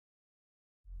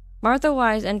Martha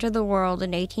Wise entered the world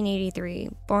in 1883,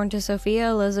 born to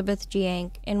Sophia Elizabeth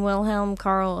Giank and Wilhelm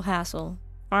Karl Hassel,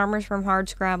 farmers from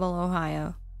Hardscrabble,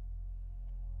 Ohio.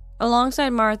 Alongside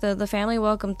Martha, the family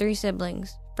welcomed 3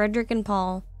 siblings, Frederick and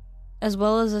Paul, as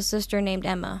well as a sister named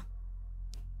Emma.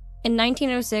 In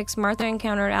 1906, Martha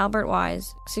encountered Albert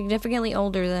Wise, significantly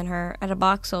older than her, at a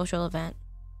box social event.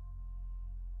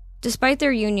 Despite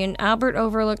their union, Albert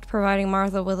overlooked providing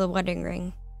Martha with a wedding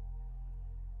ring.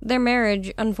 Their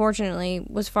marriage, unfortunately,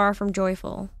 was far from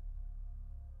joyful.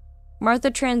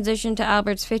 Martha transitioned to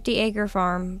Albert's 50-acre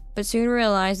farm, but soon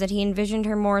realized that he envisioned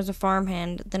her more as a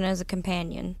farmhand than as a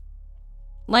companion.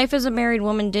 Life as a married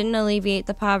woman didn't alleviate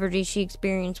the poverty she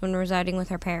experienced when residing with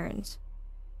her parents.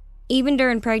 Even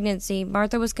during pregnancy,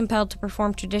 Martha was compelled to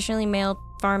perform traditionally male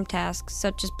farm tasks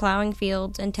such as plowing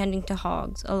fields and tending to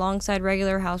hogs, alongside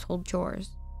regular household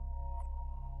chores.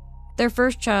 Their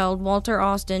first child, Walter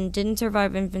Austin, didn't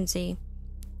survive infancy,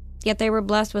 yet they were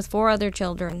blessed with 4 other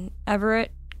children: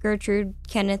 Everett, Gertrude,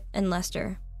 Kenneth, and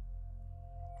Lester.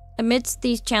 Amidst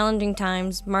these challenging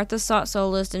times, Martha sought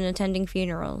solace in attending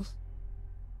funerals.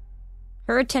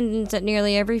 Her attendance at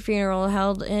nearly every funeral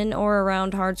held in or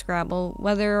around Hardscrabble,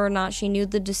 whether or not she knew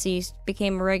the deceased,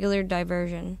 became a regular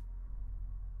diversion.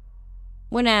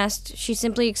 When asked, she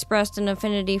simply expressed an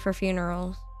affinity for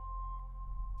funerals.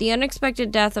 The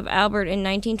unexpected death of Albert in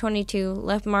 1922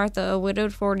 left Martha a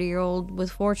widowed 40-year-old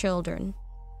with 4 children.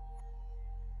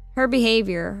 Her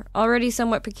behavior, already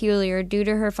somewhat peculiar due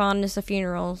to her fondness of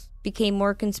funerals, became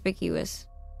more conspicuous.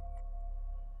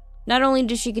 Not only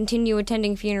did she continue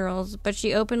attending funerals, but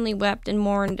she openly wept and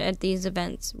mourned at these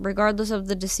events, regardless of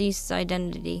the deceased's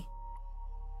identity.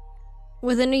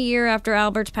 Within a year after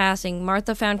Albert's passing,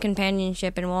 Martha found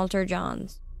companionship in Walter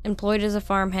Johns, employed as a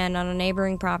farmhand on a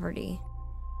neighboring property.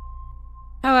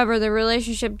 However, the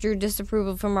relationship drew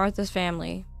disapproval from Martha's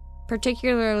family,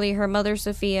 particularly her mother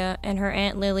Sophia and her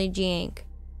aunt Lily Giank,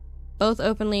 both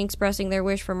openly expressing their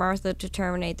wish for Martha to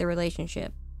terminate the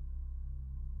relationship.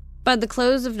 By the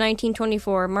close of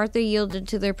 1924, Martha yielded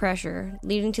to their pressure,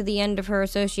 leading to the end of her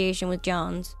association with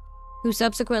Johns, who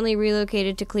subsequently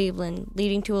relocated to Cleveland,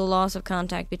 leading to a loss of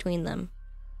contact between them.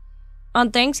 On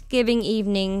Thanksgiving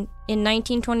evening in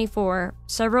 1924,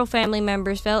 several family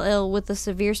members fell ill with a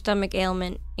severe stomach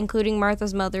ailment, including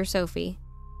Martha's mother, Sophie.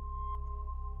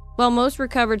 While most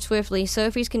recovered swiftly,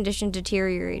 Sophie's condition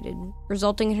deteriorated,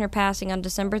 resulting in her passing on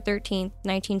December 13,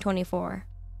 1924.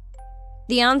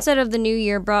 The onset of the new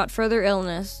year brought further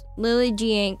illness. Lily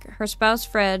Giank, her spouse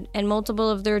Fred, and multiple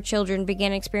of their children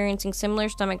began experiencing similar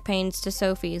stomach pains to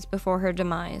Sophie's before her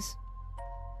demise.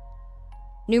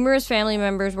 Numerous family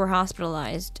members were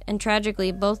hospitalized, and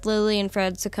tragically, both Lily and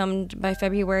Fred succumbed by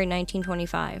February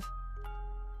 1925.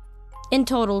 In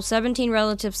total, 17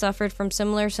 relatives suffered from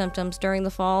similar symptoms during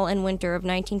the fall and winter of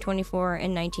 1924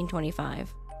 and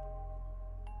 1925.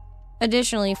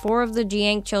 Additionally, 4 of the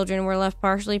Giank children were left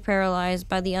partially paralyzed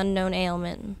by the unknown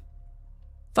ailment.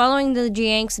 Following the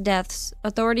Gianks' deaths,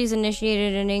 authorities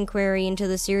initiated an inquiry into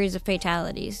the series of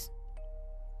fatalities.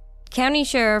 County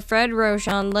Sheriff Fred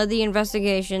Rochon led the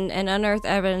investigation and unearthed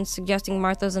evidence suggesting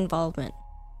Martha's involvement.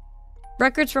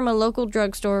 Records from a local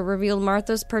drugstore revealed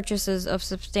Martha's purchases of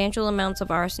substantial amounts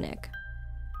of arsenic.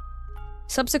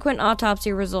 Subsequent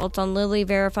autopsy results on Lily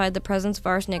verified the presence of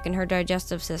arsenic in her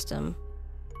digestive system.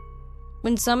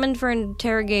 When summoned for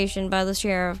interrogation by the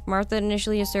sheriff, Martha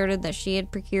initially asserted that she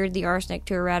had procured the arsenic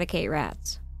to eradicate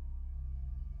rats.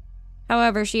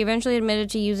 However, she eventually admitted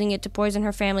to using it to poison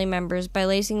her family members by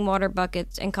lacing water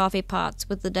buckets and coffee pots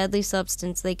with the deadly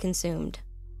substance they consumed.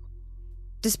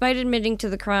 Despite admitting to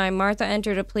the crime, Martha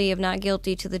entered a plea of not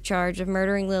guilty to the charge of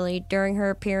murdering Lily during her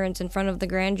appearance in front of the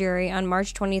grand jury on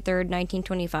March 23,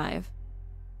 1925.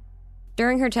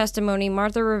 During her testimony,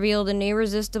 Martha revealed an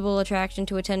irresistible attraction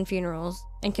to attend funerals,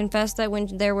 and confessed that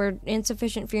when there were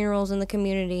insufficient funerals in the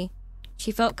community,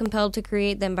 she felt compelled to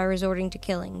create them by resorting to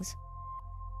killings.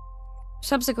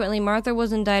 Subsequently, Martha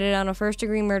was indicted on a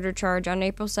first-degree murder charge on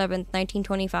April 7,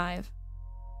 1925.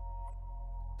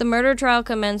 The murder trial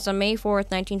commenced on May 4,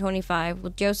 1925,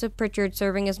 with Joseph Pritchard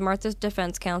serving as Martha's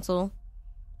defense counsel,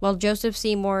 while Joseph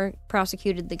Seymour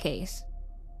prosecuted the case.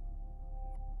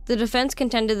 The defense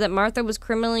contended that Martha was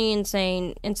criminally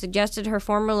insane and suggested her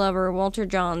former lover, Walter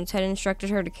Johns, had instructed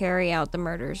her to carry out the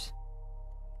murders.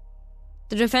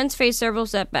 The defense faced several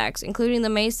setbacks, including the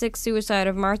May 6 suicide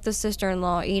of Martha's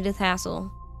sister-in-law, Edith Hassel,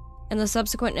 and the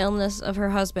subsequent illness of her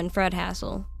husband, Fred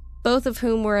Hassel, both of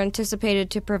whom were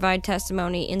anticipated to provide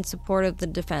testimony in support of the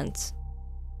defense.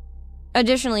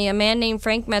 Additionally, a man named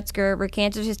Frank Metzger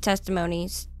recanted his testimony,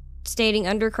 stating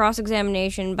under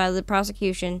cross-examination by the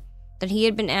prosecution that he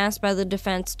had been asked by the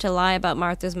defense to lie about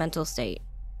Martha's mental state.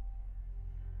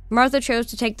 Martha chose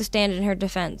to take the stand in her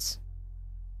defense.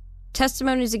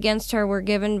 Testimonies against her were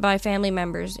given by family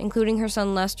members, including her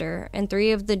son Lester and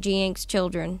 3 of the Jianks'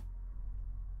 children.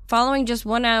 Following just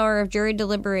 1 hour of jury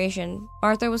deliberation,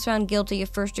 Martha was found guilty of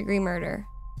first-degree murder.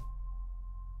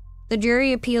 The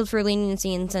jury appealed for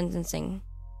leniency in sentencing.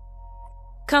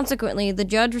 Consequently, the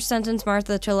judge sentenced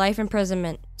Martha to life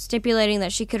imprisonment, stipulating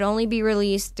that she could only be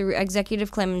released through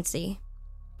executive clemency.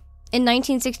 In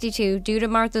 1962, due to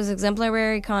Martha's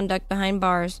exemplary conduct behind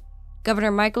bars,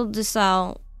 Governor Michael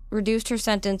DeSalle reduced her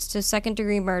sentence to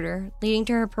second-degree murder, leading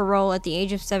to her parole at the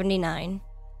age of 79.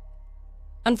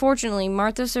 Unfortunately,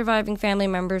 Martha's surviving family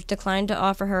members declined to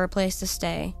offer her a place to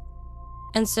stay,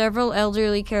 and several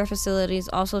elderly care facilities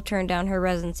also turned down her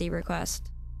residency request.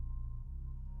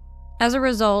 As a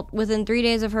result, within 3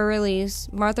 days of her release,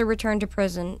 Martha returned to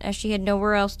prison as she had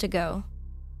nowhere else to go.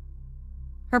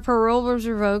 Her parole was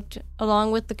revoked,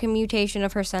 along with the commutation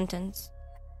of her sentence.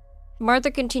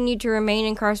 Martha continued to remain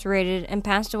incarcerated and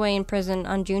passed away in prison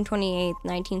on June 28,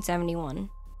 1971.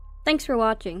 Thanks for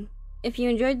watching. If you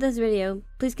enjoyed this video,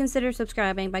 please consider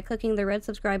subscribing by clicking the red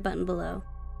subscribe button below.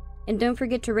 And don't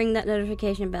forget to ring that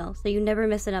notification bell so you never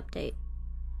miss an update.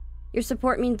 Your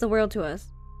support means the world to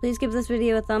us. Please give this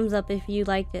video a thumbs up if you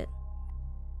liked it.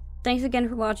 Thanks again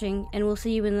for watching, and we'll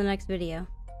see you in the next video.